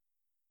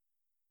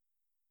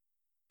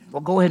Well,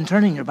 go ahead and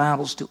turn in your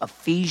Bibles to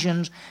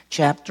Ephesians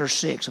chapter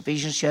 6.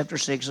 Ephesians chapter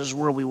 6 is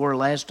where we were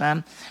last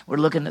time. We're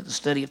looking at the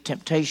study of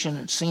temptation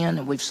and sin,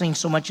 and we've seen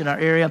so much in our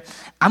area.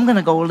 I'm going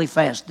to go really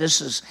fast.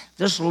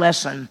 This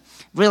lesson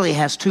really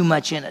has too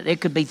much in it. It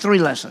could be 3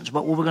 lessons,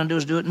 but what we're going to do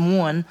is do it in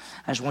one.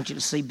 I just want you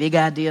to see big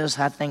ideas,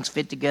 how things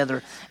fit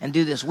together, and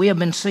do this. We have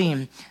been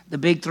seeing the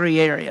big 3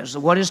 areas.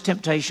 What is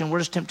temptation? Where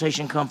does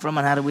temptation come from,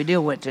 and how do we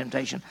deal with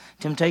temptation?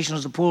 Temptation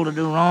is the pull to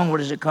do wrong. Where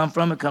does it come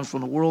from? It comes from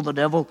the world, the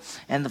devil,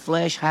 and the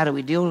flesh. How do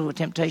we deal with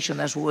temptation?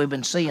 That's what we've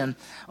been seeing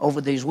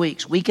over these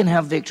weeks. We can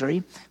have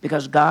victory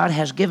because God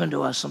has given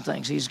to us some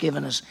things. He's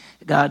given us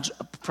God's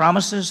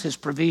promises, His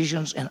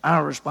provisions, and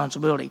our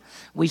responsibility.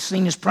 We've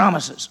seen His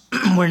promises.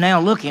 We're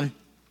now looking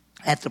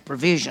at the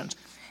provisions.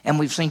 And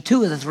we've seen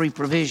 2 of the 3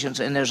 provisions,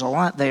 and there's a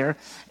lot there.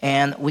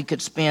 And we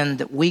could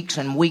spend weeks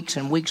and weeks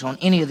and weeks on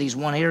any of these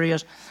one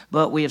areas.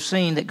 But we have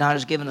seen that God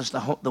has given us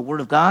the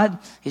Word of God.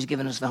 He's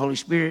given us the Holy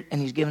Spirit,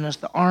 and He's given us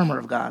the armor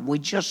of God. We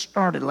just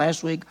started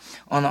last week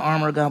on the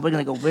armor of God. We're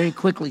going to go very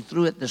quickly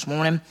through it this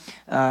morning.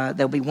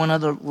 There'll be one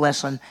other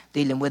lesson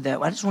dealing with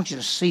that. I just want you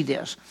to see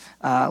this.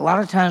 A lot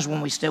of times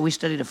when we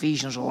studied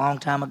Ephesians a long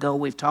time ago,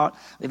 we've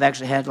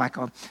actually had like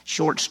a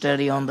short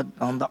study on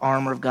the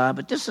armor of God.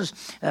 But this is,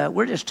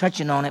 we're just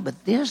touching on it.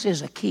 But this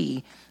is a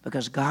key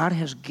because God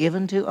has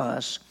given to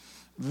us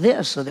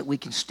this so that we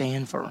can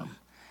stand firm.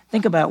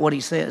 Think about what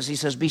he says. He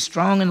says, be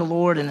strong in the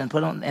Lord and then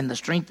put on in the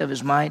strength of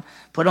his might.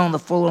 Put on the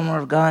full armor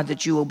of God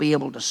that you will be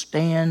able to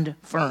stand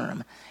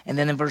firm. And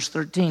then in verse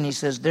 13, he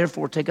says,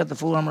 therefore take up the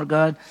full armor of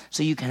God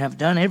so you can have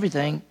done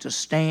everything to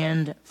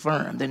stand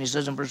firm. Then he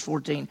says in verse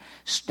 14,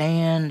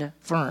 stand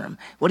firm.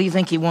 What do you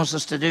think he wants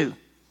us to do?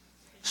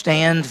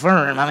 Stand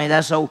firm. I mean,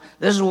 this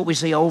is what we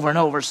see over and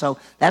over. So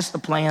that's the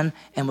plan,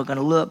 and we're going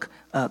to look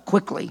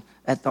quickly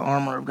at the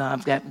armor of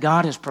God.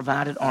 God has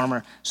provided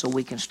armor so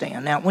we can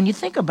stand. Now, when you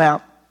think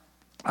about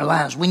our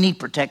lives, we need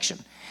protection.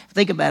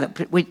 Think about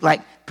it. We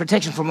like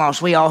protection from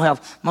loss. We all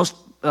have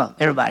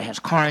everybody has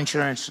car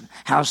insurance and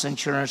house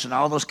insurance and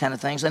all those kind of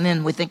things. And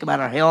then we think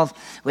about our health.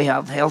 We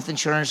have health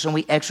insurance and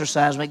we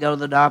exercise when we go to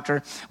the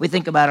doctor. We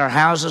think about our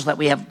houses that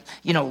we have,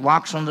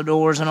 locks on the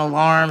doors and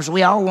alarms.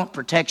 We all want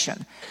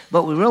protection.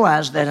 But we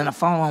realize that in a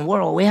fallen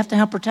world, we have to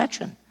have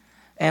protection.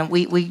 And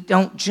we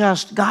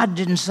don't God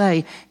didn't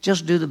say,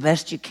 just do the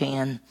best you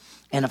can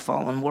in a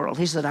fallen world.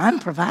 He said, I'm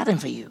providing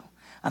for you.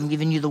 I'm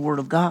giving you the Word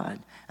of God.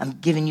 I'm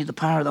giving you the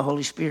power of the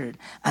Holy Spirit.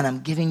 And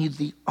I'm giving you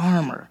the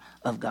armor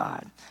of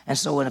God. And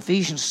so in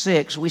Ephesians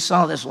 6, we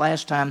saw this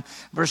last time,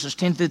 verses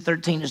 10 through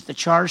 13 is the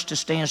charge to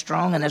stand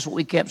strong, and that's what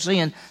we kept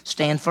seeing.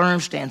 Stand firm,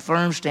 stand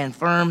firm, stand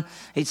firm.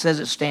 He says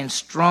it, stand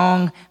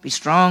strong, be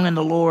strong in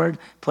the Lord,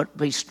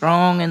 be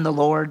strong in the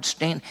Lord.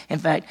 Stand. In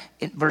fact,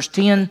 in verse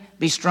 10,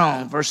 be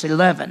strong. Verse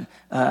 11,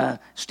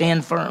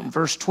 stand firm.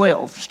 Verse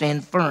 12,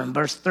 stand firm.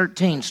 Verse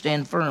 13,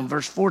 stand firm.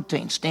 Verse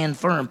 14, stand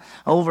firm.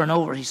 Over and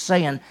over, he's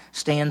saying,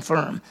 stand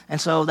firm. And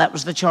so that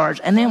was the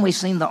charge. And then we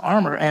seen the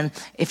armor, and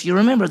if you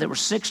remember, there were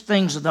 6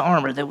 things of the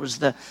armor. There was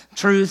the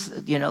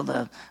truth,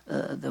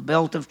 the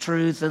belt of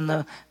truth, and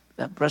the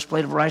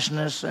breastplate of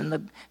righteousness, and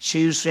the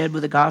shoes shed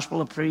with the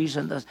gospel of peace,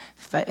 and the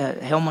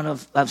helmet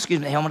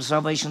of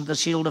salvation, the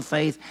shield of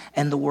faith,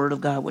 and the word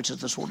of God, which is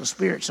the sword of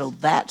spirit. So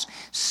that's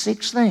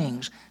 6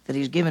 things that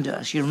he's given to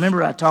us. You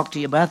remember I talked to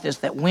you about this,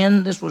 that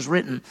when this was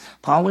written,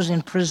 Paul was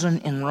in prison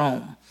in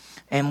Rome.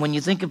 And when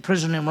you think of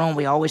prison in Rome,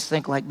 we always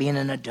think like being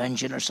in a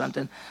dungeon or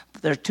something.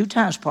 But there are 2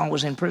 times Paul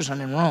was in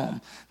prison in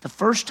Rome. The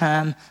first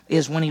time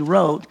is when he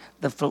wrote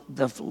the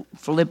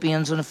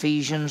Philippians and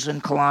Ephesians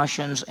and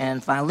Colossians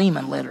and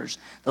Philemon letters.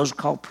 Those are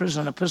called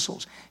prison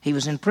epistles. He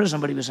was in prison,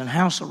 but he was in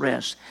house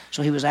arrest.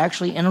 So he was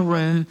actually in a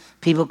room.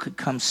 People could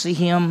come see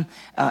him.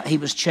 He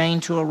was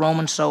chained to a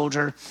Roman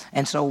soldier.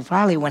 And so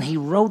finally, when he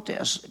wrote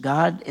this,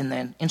 God, in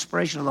the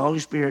inspiration of the Holy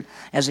Spirit,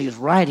 as he was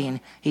writing,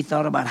 he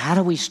thought about how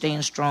do we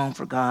stand strong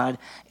for God?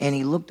 And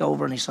he looked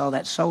over and he saw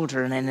that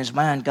soldier, and in his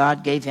mind,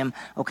 God gave him,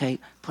 okay,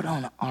 put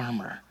on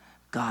armor,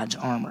 God's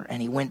armor.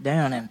 And he went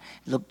down and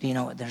looked,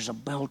 there's a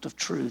belt of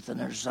truth, and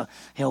there's a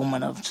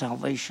helmet of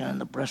salvation,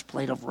 and the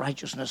breastplate of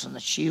righteousness, and the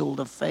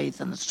shield of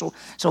faith, and the sword.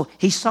 So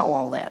he saw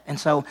all that. And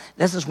so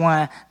this is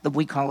why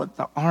we call it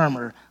the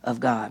armor of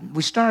God.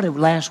 We started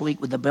last week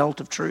with the belt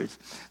of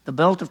truth. The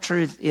belt of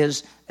truth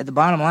is, at the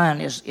bottom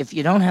line, is if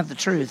you don't have the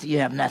truth, you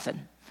have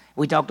nothing.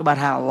 We talked about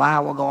how a lie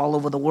will go all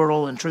over the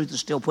world and truth is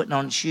still putting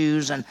on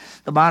shoes. And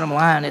the bottom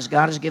line is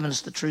God has given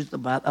us the truth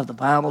of the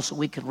Bible so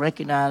we can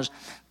recognize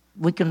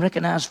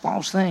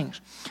false things.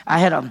 I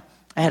had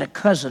a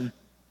cousin.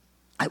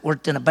 I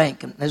worked in a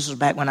bank, and this was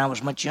back when I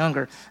was much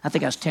younger. I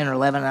think I was 10 or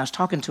 11, and I was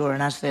talking to her,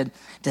 and I said,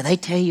 do they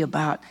tell you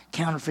about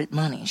counterfeit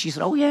money? And she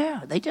said, oh,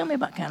 yeah, they tell me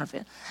about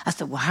counterfeit. I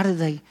said, well,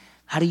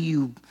 how do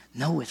you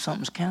know if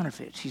something's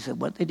counterfeit? She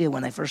said, what they did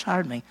when they first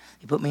hired me,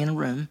 they put me in a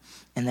room,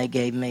 and they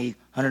gave me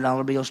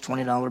 $100 bills,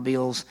 $20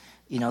 bills,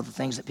 the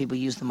things that people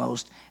use the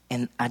most,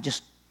 and I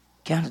just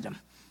counted them.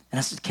 And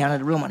I said, counted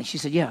the real money. She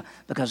said, yeah,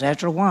 because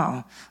after a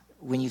while,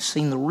 when you've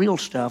seen the real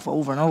stuff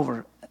over and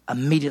over,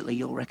 immediately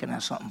you'll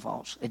recognize something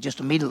false. It just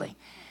immediately.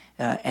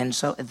 And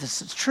so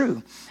this is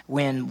true.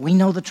 When we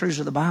know the truths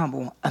of the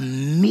Bible,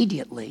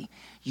 immediately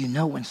you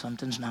know when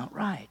something's not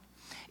right.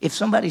 If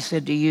somebody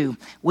said to you,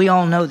 we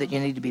all know that you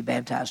need to be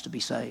baptized to be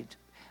saved,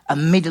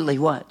 immediately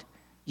what?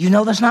 You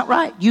know that's not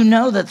right. You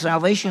know that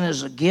salvation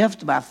is a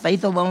gift by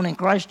faith alone in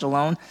Christ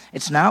alone.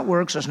 It's not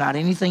works. It's not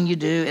anything you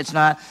do. It's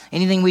not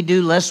anything we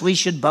do lest we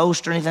should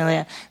boast or anything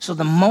like that. So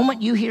the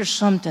moment you hear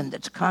something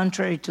that's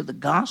contrary to the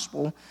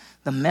gospel,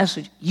 the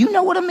message, you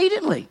know it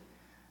immediately.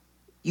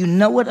 You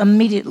know it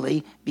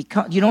immediately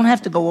because you don't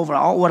have to go over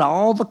what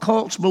all the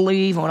cults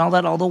believe and all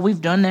that, although we've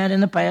done that in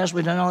the past,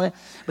 we've done all that.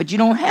 But you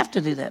don't have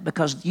to do that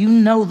because you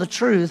know the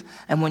truth,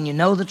 and when you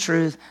know the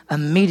truth,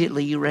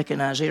 immediately you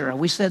recognize error.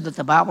 We said that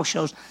the Bible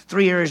shows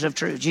 3 areas of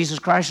truth. Jesus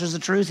Christ is the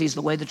truth. He's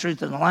the way, the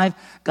truth, and the life.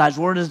 God's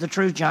Word is the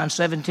truth, John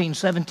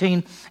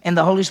 17:17. And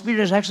the Holy Spirit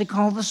is actually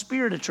called the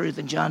Spirit of truth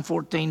in John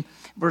 14,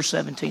 verse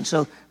 17.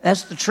 So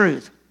that's the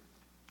truth.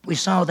 We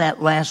saw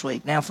that last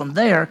week. Now from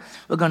there,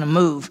 we're going to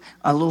move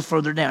a little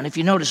further down. If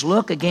you notice,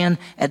 look again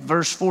at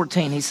verse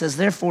 14. He says,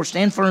 therefore,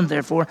 stand firm,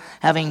 therefore,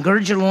 having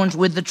girded your loins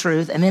with the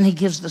truth. And then he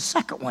gives the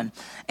second one.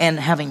 And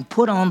having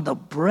put on the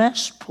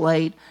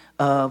breastplate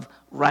of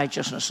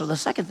righteousness. So the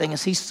second thing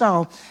is he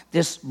saw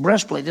this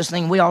breastplate, this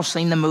thing. We all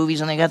seen the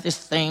movies, and they got this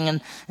thing,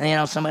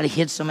 and somebody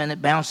hits them and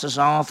it bounces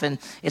off, and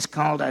it's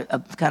called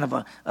a kind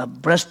of a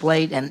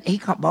breastplate. And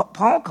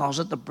Paul calls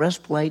it the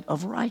breastplate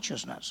of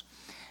righteousness.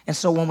 And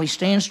so when we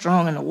stand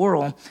strong in the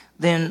world,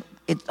 then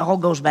it all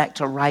goes back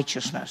to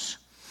righteousness.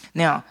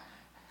 Now,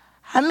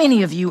 how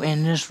many of you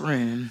in this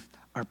room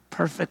are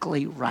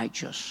perfectly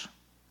righteous?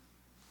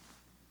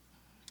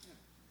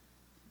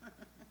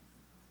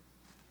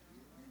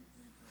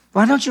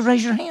 Why don't you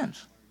raise your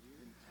hands?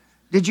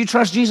 Did you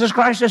trust Jesus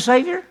Christ as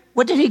Savior?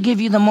 What did he give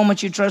you the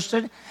moment you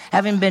trusted?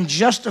 Having been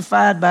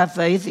justified by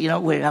faith,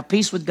 we have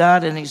peace with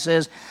God, and he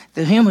says,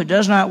 to him who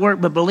does not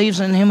work but believes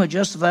in him who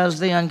justifies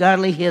the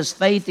ungodly, his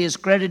faith is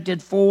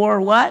credited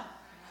for what?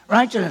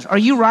 Righteousness. Are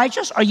you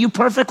righteous? Are you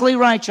perfectly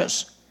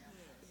righteous?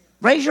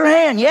 Raise your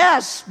hand.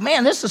 Yes.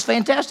 Man, this is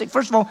fantastic.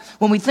 First of all,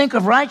 when we think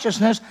of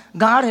righteousness,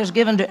 God has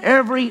given to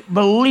every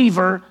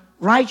believer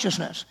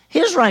righteousness,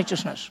 his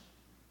righteousness.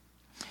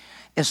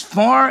 As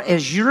far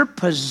as your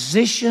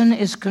position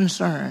is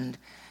concerned,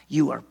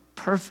 you are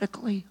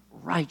perfectly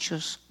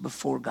righteous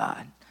before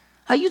God.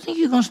 How do you think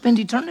you're going to spend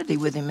eternity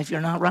with him if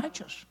you're not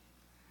righteous?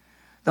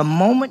 The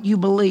moment you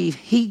believe,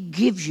 he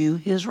gives you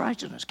his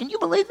righteousness. Can you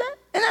believe that?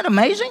 Isn't that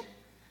amazing?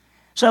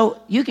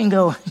 So you can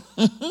go,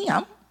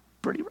 I'm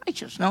pretty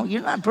righteous. No,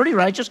 you're not pretty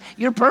righteous.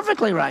 You're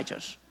perfectly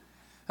righteous.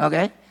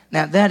 Okay?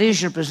 Now, that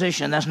is your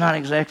position. That's not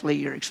exactly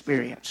your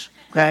experience.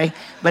 Okay?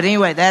 But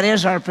anyway, that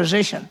is our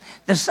position.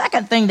 The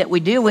second thing that we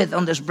deal with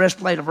on this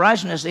breastplate of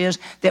righteousness is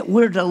that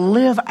we're to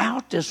live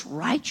out this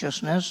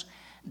righteousness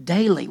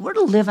daily. We're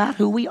to live out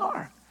who we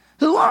are.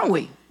 Who are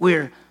we?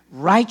 We're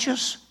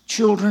righteous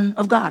children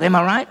of God. Am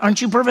I right?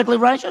 Aren't you perfectly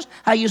righteous?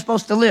 How are you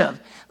supposed to live?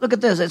 Look at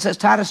this. It says,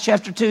 Titus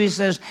chapter 2, he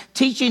says,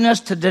 teaching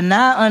us to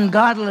deny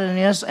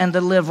ungodliness and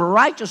to live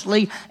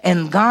righteously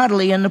and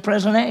godly in the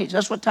present age.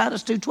 That's what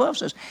Titus 2:12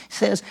 says. It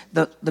says,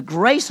 the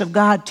grace of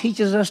God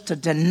teaches us to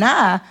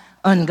deny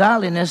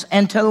ungodliness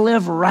and to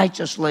live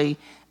righteously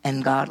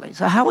and godly.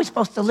 So how are we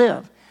supposed to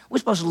live? We're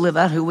supposed to live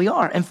out who we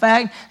are. In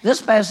fact,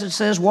 this passage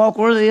says, walk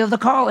worthy of the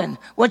calling.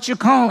 What's your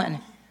calling?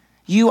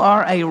 You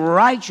are a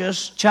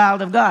righteous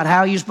child of God. How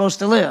are you supposed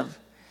to live?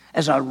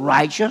 As a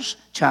righteous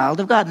child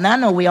of God. And I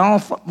know we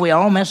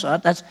all mess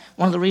up. That's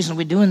one of the reasons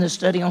we're doing this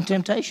study on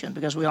temptation,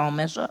 because we all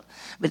mess up.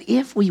 But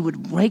if we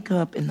would wake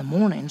up in the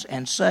mornings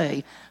and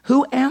say,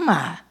 who am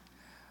I?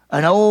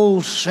 An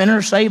old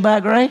sinner saved by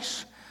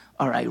grace,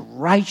 or a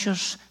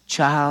righteous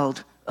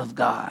child of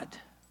God?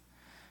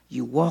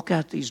 You walk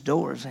out these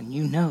doors and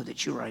you know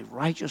that you're a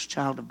righteous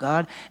child of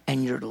God,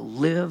 and you're to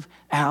live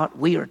out,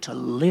 we are to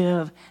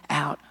live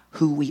out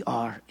who we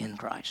are in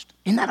Christ.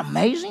 Isn't that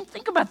amazing?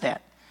 Think about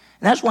that.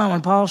 And that's why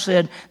when Paul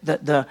said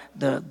the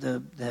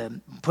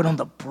put on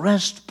the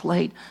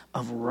breastplate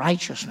of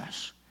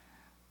righteousness,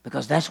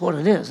 because that's what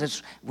it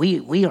is.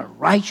 We are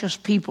righteous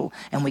people,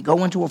 and we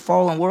go into a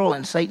fallen world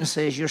and Satan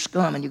says, you're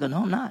scum. And you go,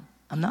 no, I'm not.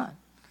 I'm not.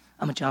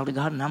 I'm a child of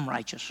God and I'm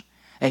righteous.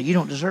 Hey, you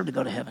don't deserve to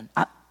go to heaven.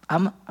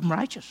 I'm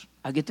righteous.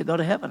 I get to go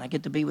to heaven. I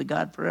get to be with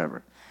God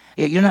forever.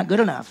 Yeah, you're not good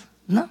enough.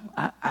 No,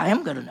 I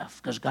am good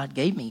enough because God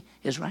gave me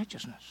his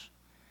righteousness.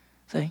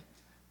 See,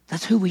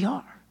 that's who we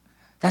are.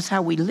 That's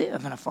how we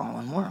live in a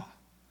fallen world.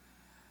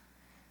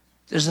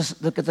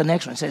 Look at the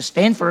next one. It says,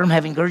 stand firm,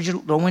 having girded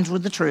your loins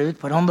with the truth,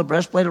 put on the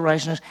breastplate of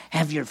righteousness,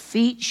 have your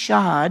feet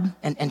shod,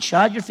 and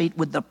shod your feet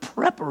with the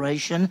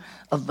preparation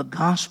of the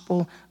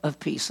gospel of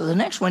peace. So the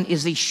next one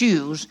is the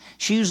shoes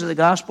of the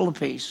gospel of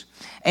peace.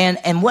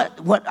 And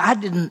what I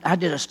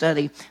did a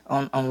study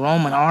on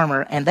Roman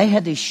armor, and they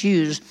had these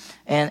shoes,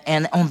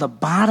 and on the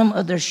bottom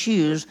of their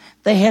shoes,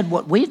 they had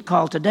what we'd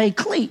call today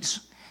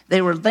cleats.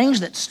 They were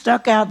things that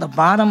stuck out the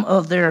bottom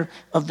of their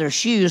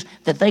shoes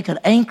that they could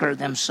anchor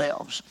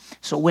themselves.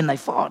 So when they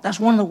fought, that's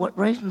one of the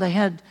reasons they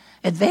had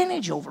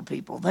advantage over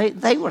people.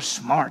 They were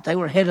smart. They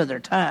were ahead of their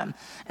time.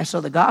 And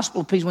so the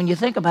gospel of peace, when you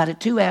think about it,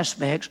 two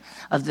aspects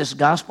of this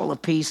gospel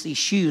of peace, these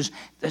shoes,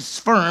 that's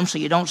firm so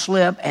you don't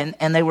slip,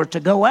 and they were to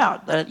go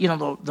out.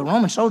 The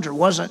Roman soldier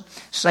wasn't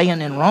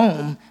staying in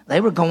Rome.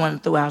 They were going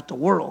throughout the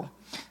world.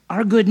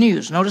 Our good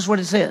news, notice what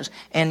it says,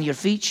 and your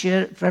feet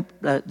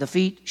the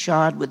feet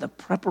shod with the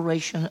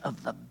preparation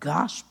of the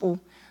gospel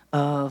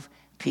of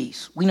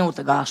peace. We know what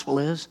the gospel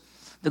is.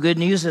 The good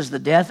news is the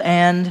death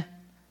and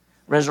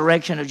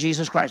resurrection of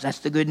Jesus Christ. That's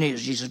the good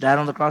news. Jesus died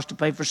on the cross to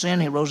pay for sin.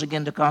 He rose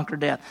again to conquer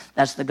death.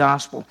 That's the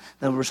gospel.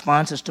 The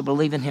response is to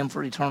believe in him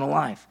for eternal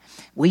life.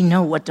 We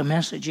know what the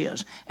message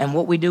is. And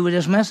what we do with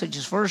this message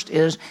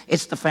is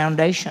it's the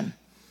foundation.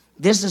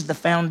 This is the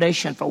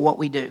foundation for what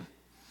we do.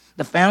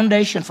 The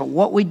foundation for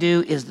what we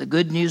do is the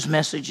good news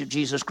message of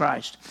Jesus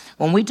Christ.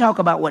 When we talk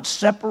about what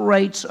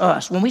separates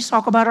us, when we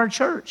talk about our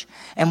church,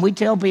 and we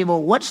tell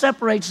people what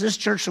separates this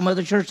church from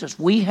other churches,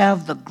 we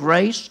have the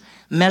grace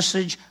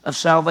message of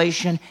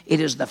salvation. It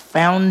is the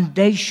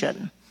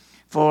foundation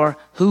for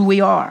who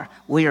we are.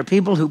 We are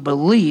people who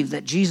believe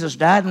that Jesus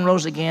died and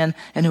rose again,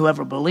 and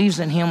whoever believes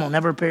in him will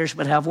never perish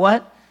but have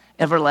what?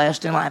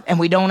 Everlasting life. And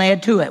we don't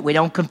add to it. We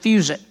don't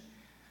confuse it.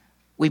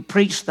 We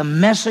preach the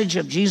message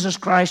of Jesus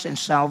Christ and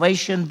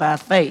salvation by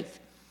faith.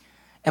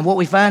 And what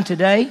we find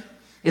today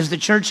is the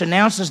church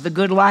announces the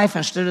good life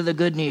instead of the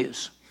good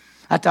news.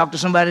 I talked to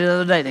somebody the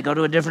other day. They go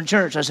to a different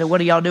church. I said, what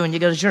are y'all doing? You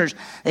go to church.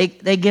 They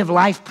give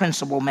life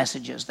principle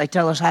messages. They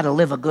tell us how to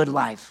live a good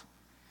life.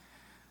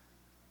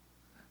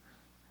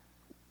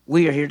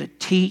 We are here to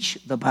teach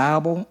the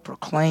Bible,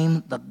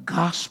 proclaim the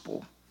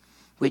gospel,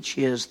 which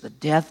is the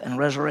death and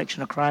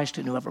resurrection of Christ,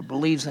 and whoever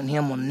believes in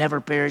him will never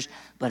perish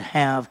but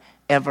have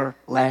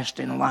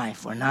everlasting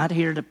life. We're not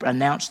here to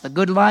announce the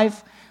good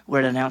life.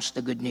 We're to announce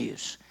the good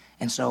news.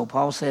 And so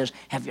Paul says,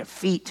 have your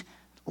feet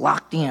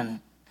locked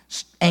in,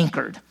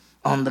 anchored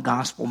on the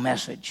gospel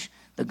message,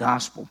 the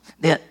gospel.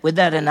 With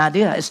that an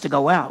idea is to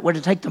go out. We're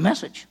to take the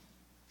message.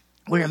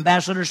 We're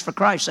ambassadors for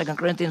Christ. 2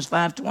 Corinthians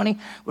 5:20,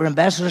 we're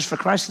ambassadors for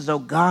Christ as though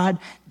God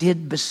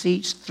did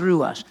beseech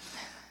through us.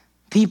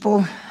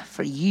 People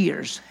for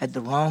years had the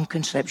wrong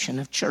conception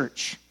of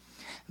church.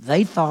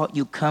 They thought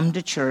you come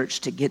to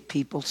church to get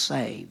people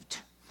saved.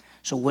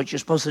 So what you're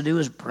supposed to do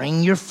is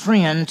bring your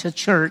friend to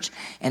church,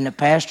 and the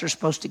pastor's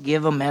supposed to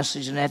give a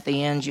message, and at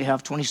the end you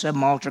have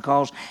 27 altar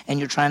calls, and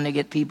you're trying to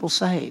get people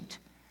saved.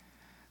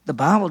 The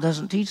Bible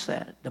doesn't teach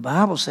that. The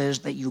Bible says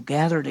that you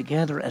gather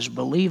together as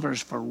believers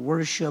for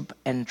worship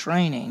and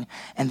training,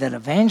 and that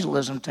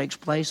evangelism takes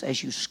place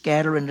as you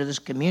scatter into this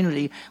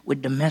community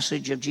with the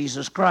message of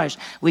Jesus Christ.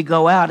 We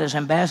go out as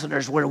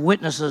ambassadors. We're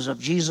witnesses of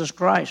Jesus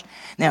Christ.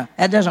 Now,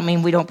 that doesn't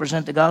mean we don't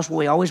present the gospel.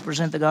 We always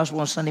present the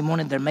gospel on Sunday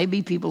morning. There may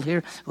be people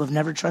here who have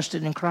never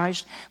trusted in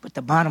Christ, but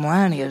the bottom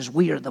line is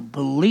we are the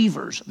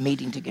believers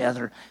meeting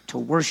together to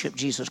worship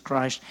Jesus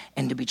Christ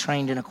and to be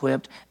trained and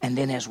equipped. And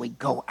then as we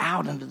go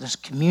out into this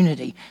community,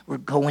 we're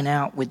going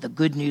out with the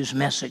good news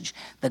message,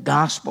 the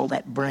gospel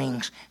that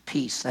brings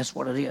peace. That's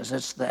what it is.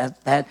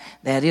 That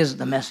is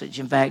the message.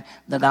 In fact,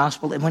 the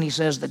gospel, when he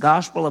says the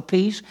gospel of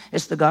peace,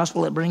 it's the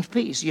gospel that brings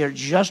peace. You're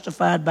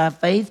justified by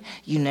faith.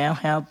 You now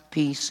have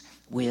peace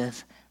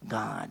with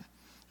God.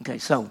 Okay,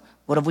 so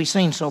what have we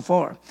seen so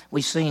far?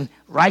 We've seen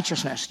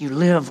righteousness. You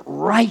live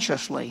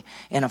righteously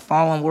in a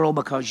fallen world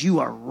because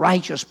you are a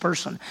righteous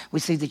person. We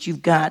see that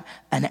you've got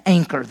an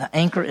anchor. The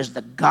anchor is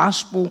the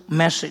gospel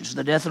message,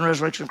 the death and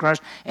resurrection of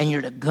Christ, and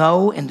you're to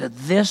go into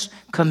this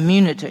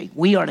community.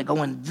 We are to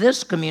go in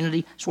this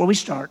community. That's where we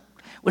start.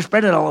 We're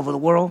spread it all over the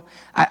world.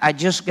 I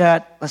just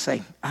got, let's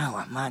say,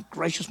 oh my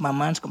gracious, my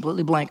mind's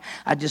completely blank.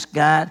 I just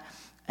got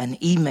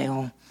an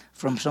email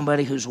from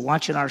somebody who's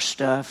watching our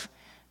stuff.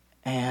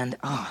 And,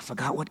 I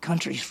forgot what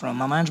country he's from.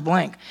 My mind's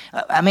blank.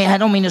 I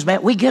don't mean as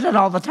bad. We get it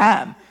all the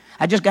time.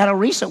 I just got a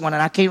recent one,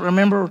 and I can't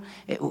remember.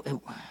 It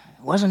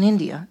wasn't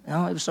India.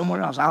 No, it was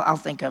somewhere else. I'll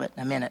think of it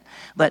in a minute.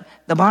 But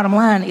the bottom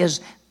line is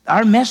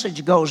our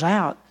message goes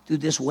out through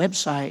this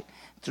website,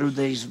 through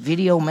these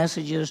video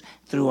messages,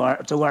 through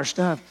our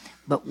stuff.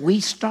 But we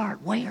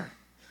start where?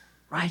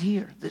 Right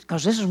here,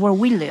 because this is where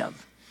we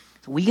live.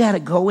 So we got to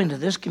go into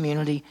this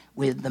community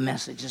with the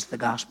message. It's the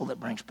gospel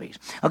that brings peace.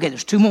 Okay,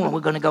 there's two more. We're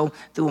going to go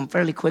through them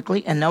fairly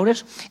quickly. And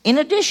notice, in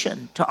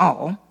addition to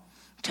all,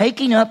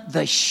 taking up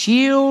the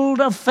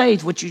shield of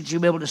faith, which you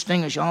should be able to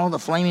distinguish all the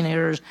flaming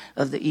arrows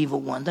of the evil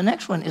one. The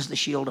next one is the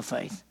shield of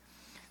faith.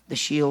 The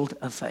shield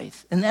of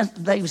faith. And that's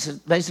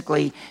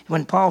basically,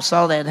 when Paul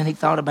saw that and he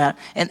thought about,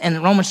 and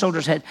the Roman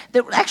soldiers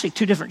there were actually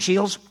two different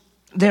shields.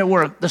 There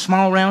were the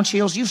small round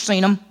shields. You've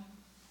seen them.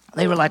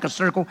 They were like a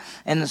circle,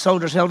 and the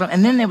soldiers held them.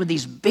 And then there were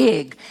these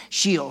big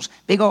shields.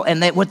 Big old,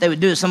 and what they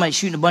would do is somebody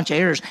shooting a bunch of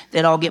arrows,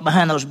 they'd all get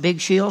behind those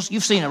big shields.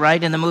 You've seen it,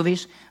 right, in the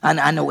movies?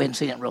 I know we haven't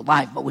seen it in real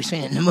life, but we've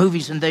seen it in the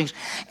movies and things.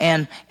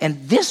 And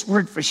this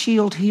word for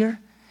shield here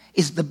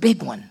is the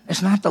big one.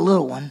 It's not the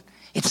little one.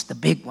 It's the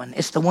big one.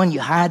 It's the one you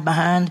hide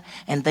behind,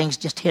 and things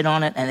just hit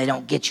on it, and they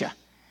don't get you.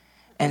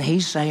 And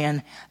he's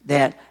saying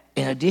that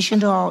in addition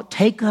to all,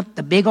 take up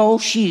the big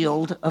old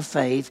shield of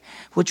faith,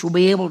 which will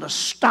be able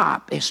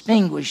to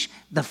extinguish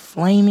the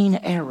flaming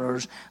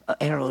arrows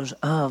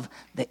of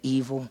the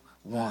evil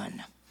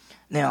one.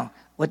 Now,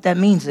 what that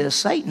means is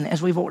Satan,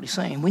 as we've already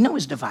seen, we know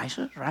his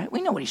devices, right?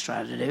 We know what he's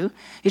trying to do.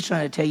 He's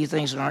trying to tell you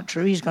things that aren't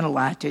true. He's going to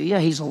lie to you.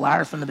 He's a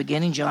liar from the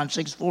beginning, John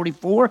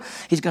 6:44.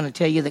 He's going to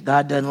tell you that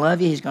God doesn't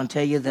love you. He's going to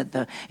tell you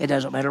that it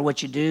doesn't matter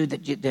what you do,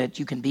 that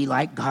you can be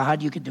like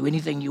God. You can do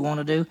anything you want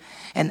to do.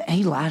 And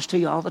he lies to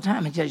you all the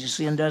time. He tells you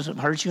sin doesn't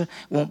hurt you,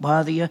 won't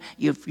bother you.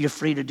 You're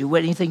free to do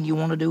anything you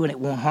want to do, and it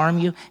won't harm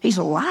you. He's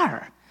a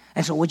liar.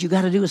 And so what you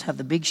got to do is have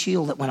the big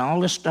shield that when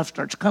all this stuff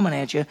starts coming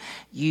at you,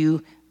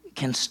 you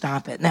can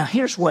stop it. Now,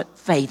 here's what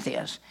faith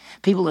is.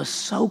 People are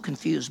so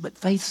confused, but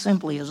faith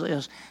simply is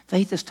this.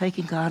 Faith is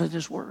taking God at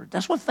his word.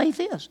 That's what faith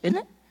is, isn't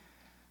it?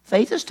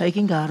 Faith is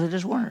taking God at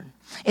his word.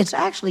 It's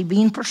actually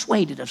being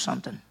persuaded of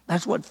something.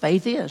 That's what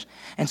faith is.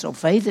 And so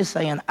faith is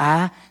saying,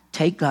 I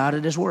take God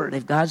at his word.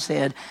 If God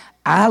said,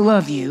 I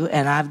love you,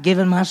 and I've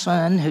given my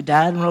son who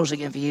died and rose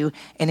again for you,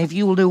 and if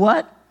you will do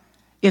what?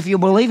 If you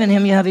believe in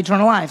him, you have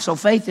eternal life. So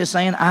faith is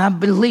saying, I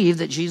believe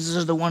that Jesus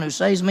is the one who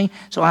saves me,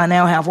 so I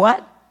now have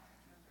what?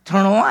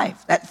 Eternal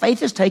life. That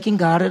faith is taking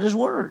God at his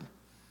word.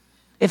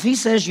 If he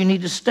says you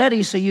need to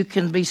study so you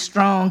can be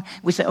strong,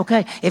 we say,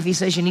 okay. If he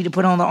says you need to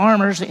put on the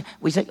armor,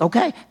 we say,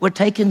 okay. We're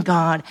taking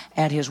God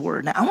at his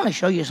word. Now, I want to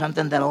show you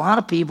something that a lot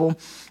of people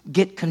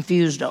get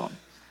confused on.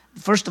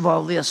 First of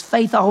all, this,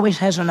 faith always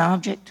has an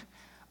object.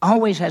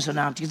 Always has an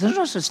object. There's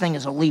no such thing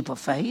as a leap of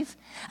faith.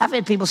 I've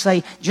had people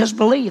say, just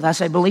believe. I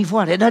say, believe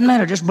what? It doesn't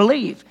matter, just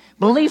believe.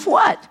 Believe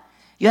what?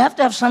 You have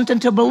to have something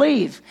to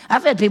believe.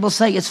 I've had people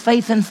say it's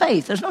faith in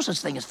faith. There's no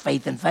such thing as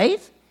faith in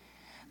faith.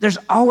 There's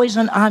always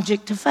an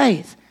object to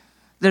faith.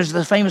 There's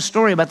the famous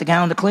story about the guy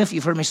on the cliff.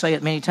 You've heard me say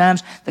it many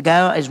times. The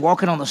guy is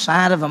walking on the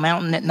side of a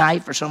mountain at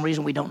night for some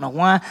reason. We don't know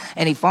why.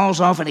 And he falls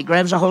off and he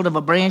grabs a hold of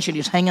a branch and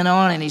he's hanging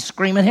on and he's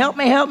screaming, help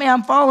me,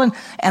 I'm falling.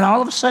 And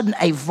all of a sudden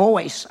a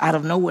voice out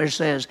of nowhere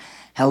says,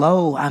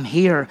 hello, I'm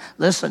here.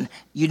 Listen,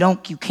 you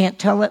can't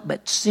tell it,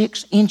 but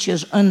 6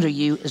 inches under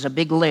you is a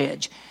big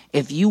ledge.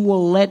 If you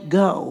will let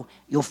go,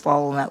 you'll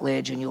fall on that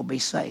ledge and you'll be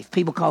safe.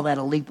 People call that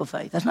a leap of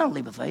faith. That's not a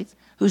leap of faith.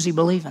 Who's he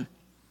believing?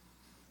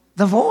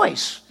 The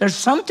voice. There's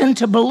something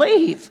to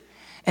believe.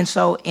 And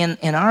so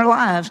in our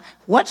lives,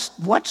 what's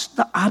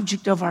the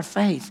object of our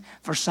faith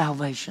for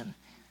salvation?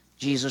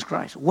 Jesus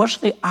Christ. What's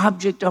the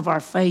object of our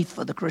faith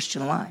for the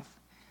Christian life?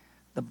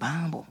 The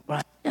Bible,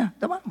 right? Yeah,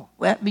 the Bible.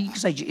 Well, you can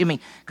say,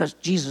 because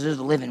Jesus is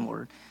the living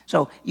word.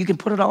 So you can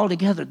put it all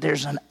together.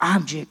 There's an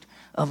object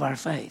of our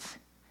faith.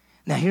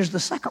 Now, here's the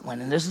second one,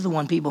 and this is the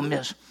one people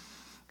miss.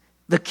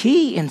 The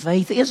key in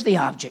faith is the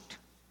object.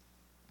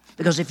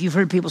 Because if you've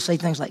heard people say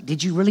things like,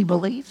 did you really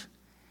believe?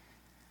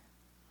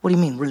 What do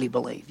you mean, really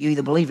believe? You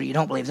either believe or you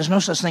don't believe. There's no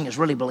such thing as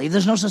really believe.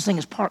 There's no such thing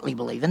as partly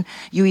believing.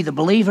 You either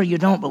believe or you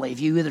don't believe.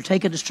 You either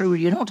take it as true or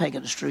you don't take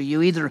it as true.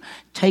 You either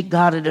take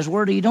God at his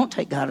word or you don't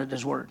take God at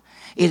his word.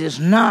 It is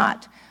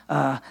not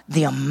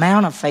the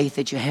amount of faith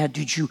that you had.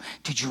 Did you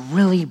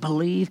really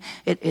believe?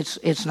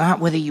 It's not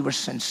whether you were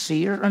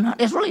sincere or not.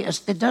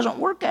 It doesn't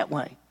work that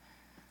way.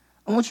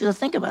 I want you to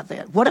think about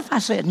that. What if I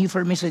said, and you've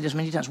heard me say this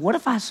many times, what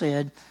if I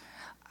said,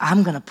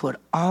 I'm going to put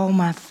all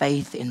my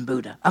faith in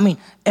Buddha? I mean,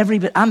 every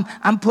bit.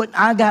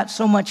 I got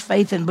so much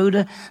faith in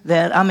Buddha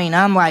that,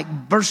 I'm like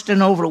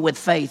bursting over with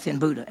faith in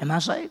Buddha. Am I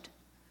saved?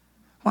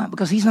 Why?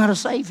 Because he's not a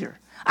savior.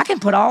 I can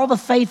put all the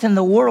faith in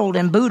the world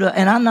in Buddha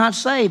and I'm not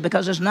saved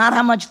because it's not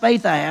how much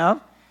faith I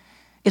have.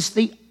 It's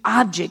the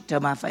object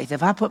of my faith.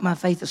 If I put my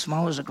faith as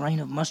small as a grain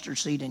of mustard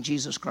seed in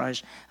Jesus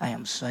Christ, I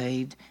am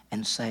saved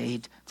and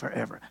saved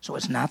forever. So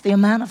it's not the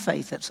amount of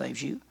faith that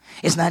saves you.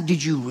 It's not,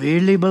 did you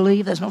really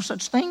believe? There's no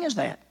such thing as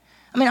that.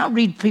 I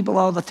read people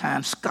all the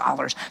time,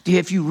 scholars.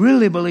 If you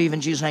really believe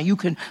in Jesus, now you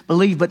can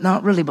believe but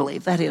not really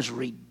believe. That is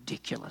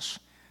ridiculous.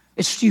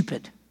 It's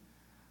stupid.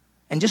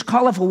 And just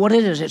call it for what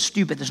it is. It's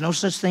stupid. There's no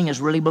such thing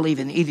as really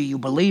believing. Either you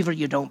believe or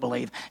you don't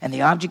believe. And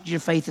the object of your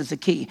faith is the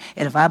key.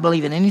 And if I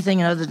believe in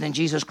anything other than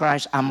Jesus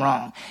Christ, I'm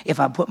wrong. If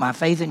I put my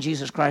faith in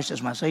Jesus Christ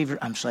as my Savior,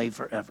 I'm saved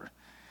forever.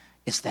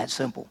 It's that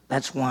simple.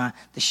 That's why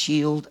the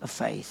shield of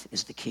faith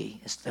is the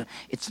key.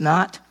 It's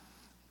not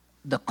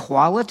the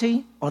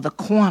quality or the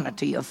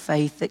quantity of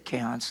faith that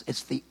counts.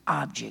 It's the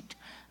object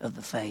of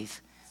the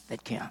faith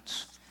that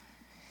counts.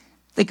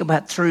 Think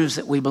about truths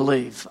that we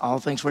believe. All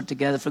things work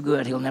together for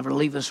good. He'll never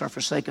leave us or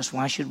forsake us.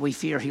 Why should we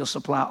fear? He'll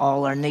supply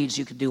all our needs.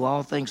 You can do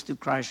all things through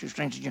Christ who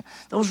strengthens you.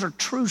 Those are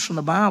truths from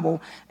the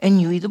Bible,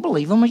 and you either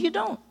believe them or you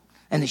don't.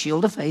 And the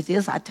shield of faith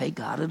is, I take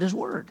God at his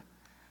word.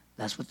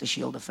 That's what the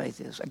shield of faith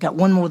is. I got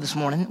one more this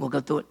morning. We'll go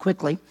through it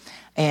quickly.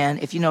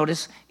 And if you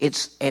notice,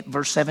 it's at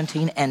verse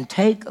 17, and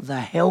take the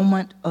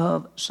helmet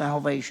of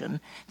salvation.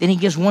 Then he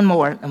gives one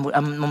more, and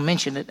I'm going to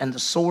mention it, and the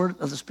sword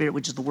of the Spirit,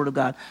 which is the word of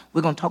God.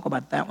 We're going to talk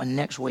about that one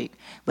next week.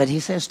 But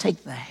he says,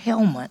 take the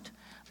helmet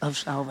of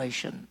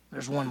salvation.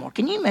 There's one more.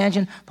 Can you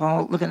imagine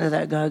Paul looking at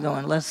that guy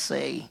going, let's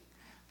see,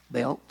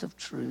 belt of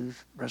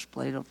truth,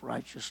 breastplate of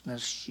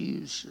righteousness,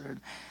 shoes,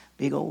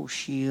 big old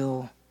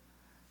shield,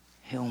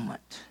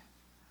 helmet.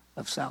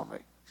 of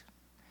salvation.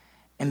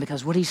 And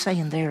because what he's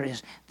saying there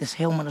is this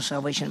helmet of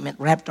salvation meant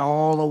wrapped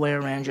all the way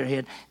around your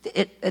head.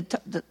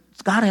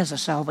 God has a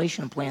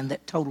salvation plan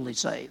that totally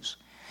saves.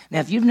 Now,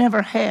 if you've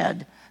never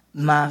had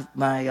my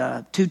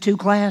 2-2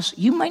 class,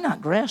 you may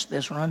not grasp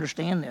this or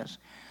understand this.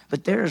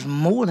 But there is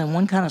more than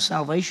one kind of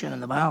salvation in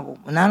the Bible.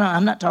 And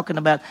I'm not talking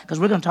about, because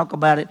we're going to talk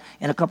about it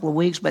in a couple of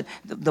weeks, but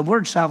the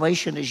word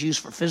salvation is used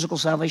for physical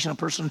salvation. A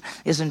person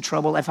is in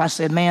trouble. If I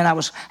said, man, I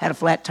had a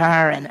flat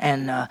tire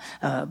and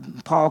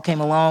Paul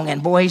came along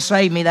and boy, he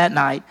saved me that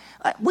night.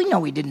 We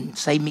know he didn't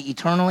save me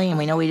eternally, and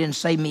we know he didn't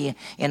save me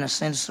in a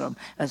sense of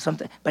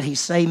something, but he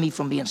saved me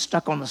from being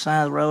stuck on the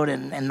side of the road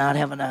and not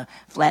having a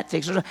flat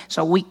fix.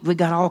 So we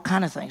got all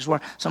kind of things where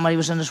somebody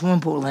was in the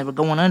swimming pool and they were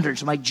going under and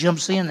somebody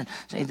jumps in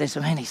and they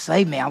said, man, he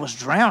saved me. I was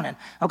drowning.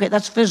 Okay,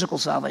 that's physical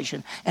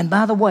salvation. And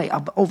by the way,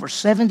 over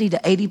 70 to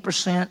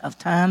 80% of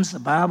times the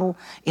Bible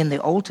in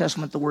the Old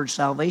Testament, the word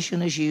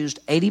salvation is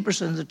used.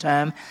 80% of the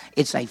time,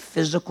 it's a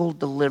physical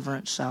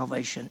deliverance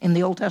salvation in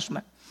the Old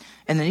Testament.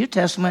 In the New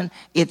Testament,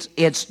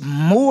 it's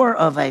more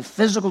of a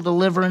physical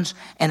deliverance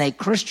and a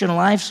Christian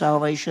life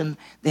salvation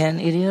than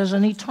it is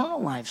an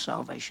eternal life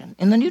salvation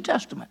in the New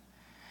Testament.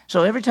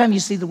 So every time you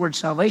see the word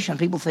salvation,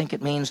 people think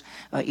it means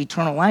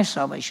eternal life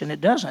salvation. It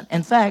doesn't.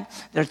 In fact,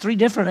 there are 3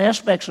 different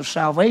aspects of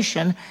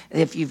salvation.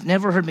 If you've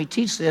never heard me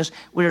teach this,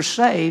 we're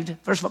saved.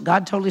 First of all,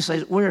 God totally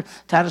saves. We're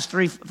Titus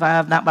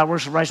 3:5, not by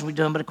works of righteousness we've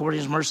done, but according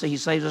to his mercy, he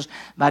saves us.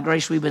 By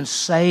grace, we've been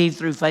saved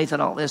through faith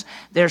and all this.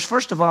 There's,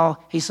 first of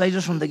all, he saves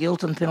us from the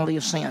guilt and penalty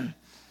of sin.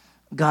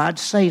 God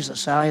saves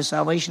us. His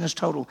salvation is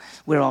total.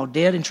 We're all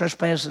dead in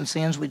trespasses and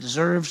sins. We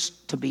deserve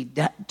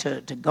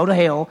to go to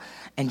hell.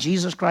 And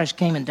Jesus Christ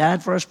came and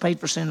died for us, paid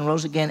for sin, and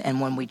rose again.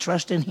 And when we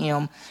trust in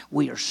him,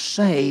 we are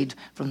saved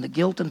from the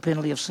guilt and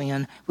penalty of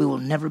sin. We will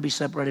never be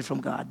separated from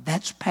God.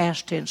 That's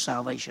past tense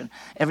salvation.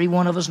 Every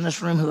one of us in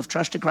this room who have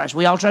trusted Christ.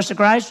 We all trusted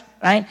Christ,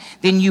 right?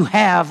 Then you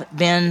have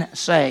been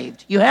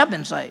saved. You have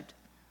been saved,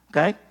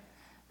 okay?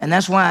 And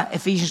that's why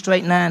Ephesians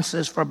 2:8-9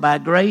 says, for by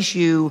grace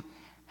you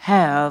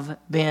have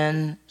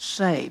been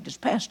saved. It's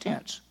past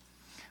tense.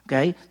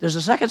 Okay? There's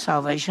a second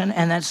salvation,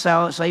 and that's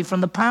saved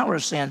from the power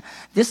of sin.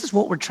 This is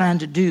what we're trying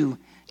to do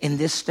in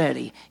this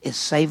study, is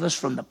save us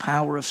from the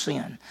power of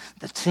sin.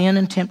 The sin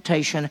and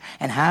temptation,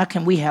 and how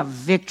can we have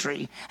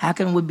victory? How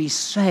can we be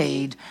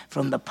saved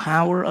from the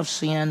power of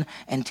sin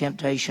and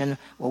temptation?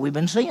 Well, we've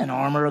been seeing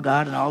armor of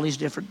God and all these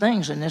different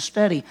things in this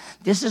study.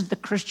 This is the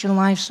Christian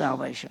life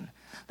salvation.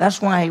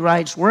 That's why he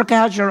writes, work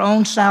out your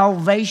own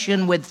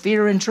salvation with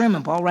fear and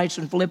trembling. Paul writes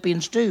in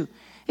Philippians 2.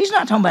 He's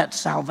not talking about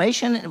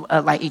salvation,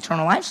 like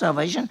eternal life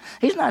salvation.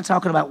 He's not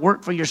talking about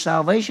work for your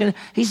salvation.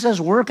 He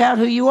says work out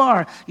who you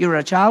are. You're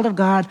a child of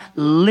God.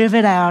 Live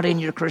it out in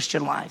your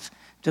Christian life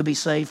to be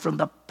saved from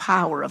the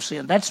power of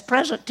sin. That's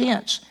present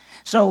tense.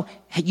 So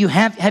you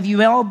have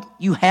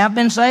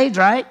been saved,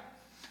 right?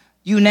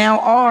 You now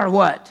are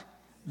what?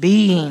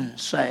 Being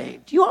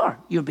saved. You are.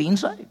 You're being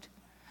saved.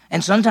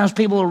 And sometimes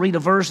people will read a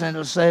verse and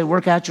it'll say,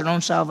 work out your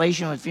own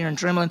salvation with fear and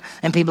trembling.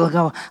 And people will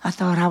go, I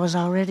thought I was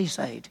already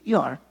saved. You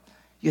are.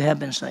 You have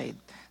been saved.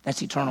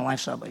 That's eternal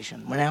life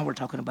salvation. Now we're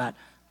talking about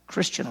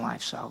Christian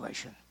life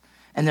salvation.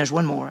 And there's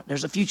one more.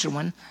 There's a future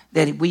one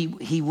that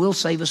he will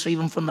save us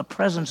even from the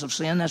presence of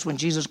sin. That's when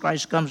Jesus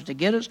Christ comes to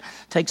get us,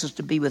 takes us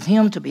to be with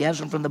him. To be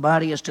absent from the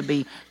body is to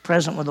be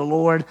present with the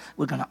Lord.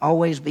 We're going to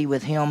always be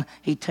with him.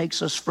 He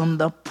takes us from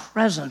the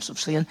presence of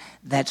sin.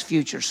 That's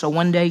future. So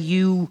one day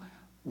you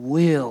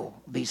will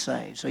be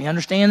saved. So you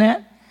understand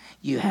that?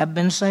 You have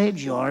been saved.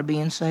 You are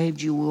being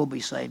saved. You will be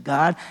saved.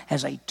 God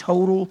has a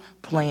total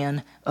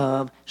plan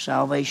of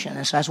salvation.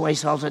 And so that's why he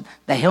calls it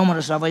the helmet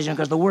of salvation,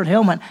 because the word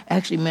helmet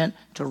actually meant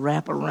to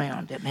wrap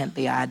around. It meant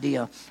the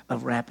idea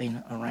of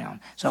wrapping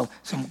around. So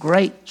some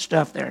great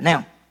stuff there.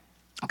 Now,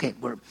 okay,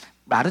 we're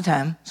out of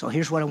time. So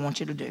here's what I want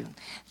you to do.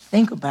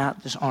 Think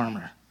about this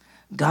armor.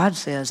 God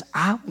says,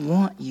 I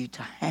want you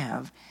to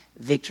have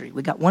victory.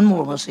 We got one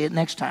more. We'll see it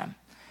next time.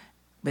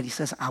 But he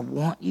says, I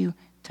want you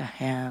to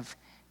have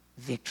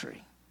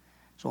victory.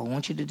 So I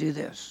want you to do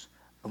this.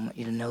 I want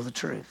you to know the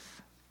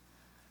truth.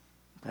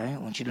 Okay? I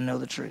want you to know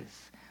the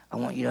truth. I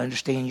want you to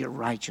understand you're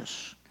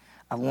righteous.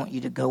 I want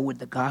you to go with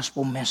the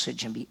gospel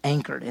message and be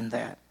anchored in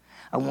that.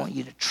 I want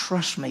you to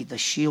trust me, the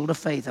shield of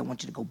faith. I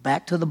want you to go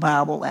back to the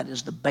Bible. That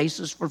is the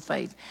basis for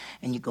faith.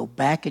 And you go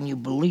back and you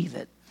believe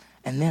it.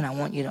 And then I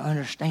want you to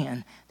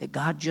understand that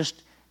God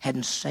just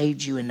hadn't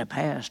saved you in the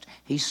past.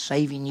 He's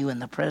saving you in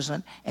the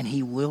present, and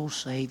he will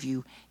save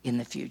you in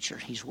the future.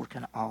 He's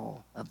working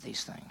all of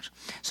these things.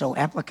 So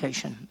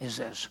application is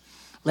this.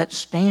 Let's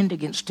stand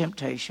against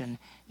temptation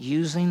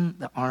using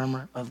the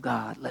armor of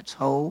God. Let's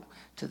hold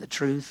to the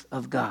truth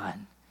of God.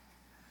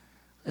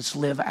 Let's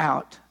live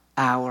out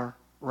our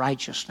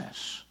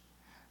righteousness.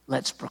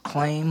 Let's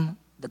proclaim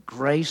the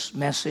grace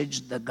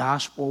message, the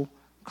gospel,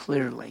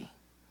 clearly.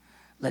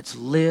 Let's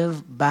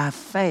live by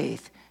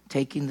faith,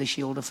 taking the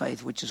shield of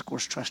faith, which is, of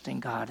course, trusting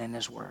God and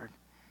his word.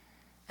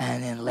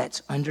 And then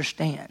let's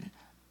understand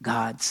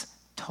God's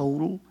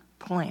total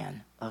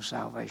plan of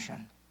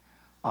salvation.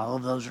 All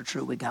of those are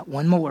true. We got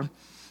one more,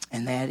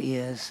 And that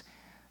is,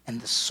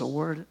 and the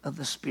sword of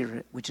the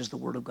Spirit, which is the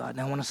Word of God.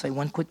 Now I want to say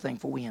one quick thing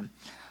before we end.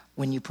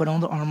 When you put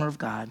on the armor of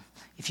God,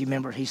 if you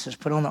remember, he says,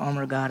 put on the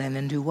armor of God and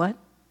then do what?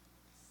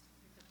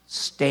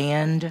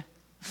 Stand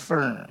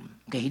firm.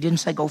 Okay, he didn't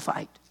say go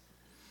fight.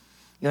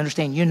 You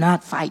understand? You're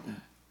not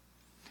fighting.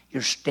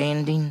 You're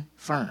standing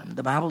firm.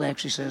 The Bible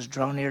actually says,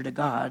 draw near to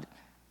God,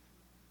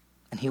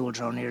 and he will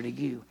draw near to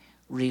you.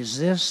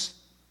 Resist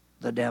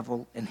the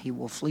devil, and he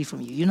will flee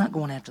from you. You're not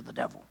going after the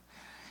devil.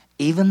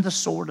 Even the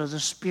sword of the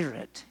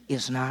Spirit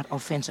is not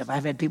offensive.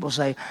 I've had people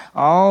say,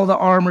 all the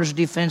armor is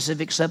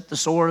defensive except the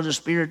sword of the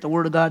Spirit, the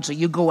Word of God, so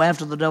you go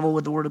after the devil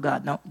with the Word of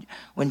God. No.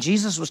 When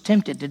Jesus was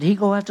tempted, did he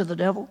go after the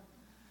devil?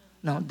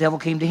 No, the devil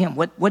came to him.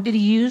 What did he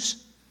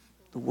use?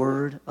 The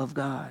Word of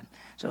God.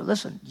 So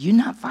listen, you're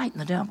not fighting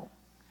the devil.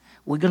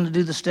 We're going to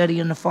do the study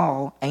in the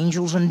fall,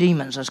 Angels and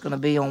Demons. That's going to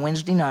be on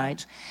Wednesday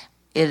nights.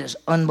 It is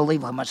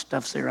unbelievable how much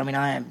stuff's there. I mean,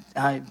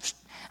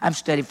 I've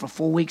studied for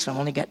 4 weeks. I've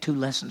only got 2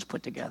 lessons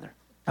put together.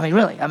 I mean,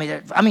 really. I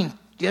mean,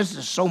 there's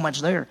just so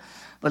much there.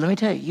 But let me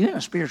tell you, you're in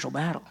a spiritual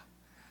battle.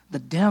 The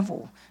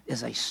devil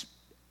is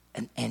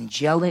an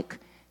angelic,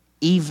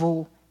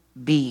 evil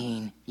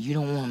being. You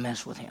don't want to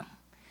mess with him.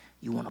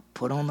 You want to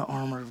put on the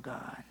armor of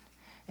God,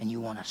 and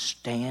you want to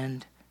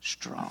stand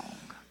strong.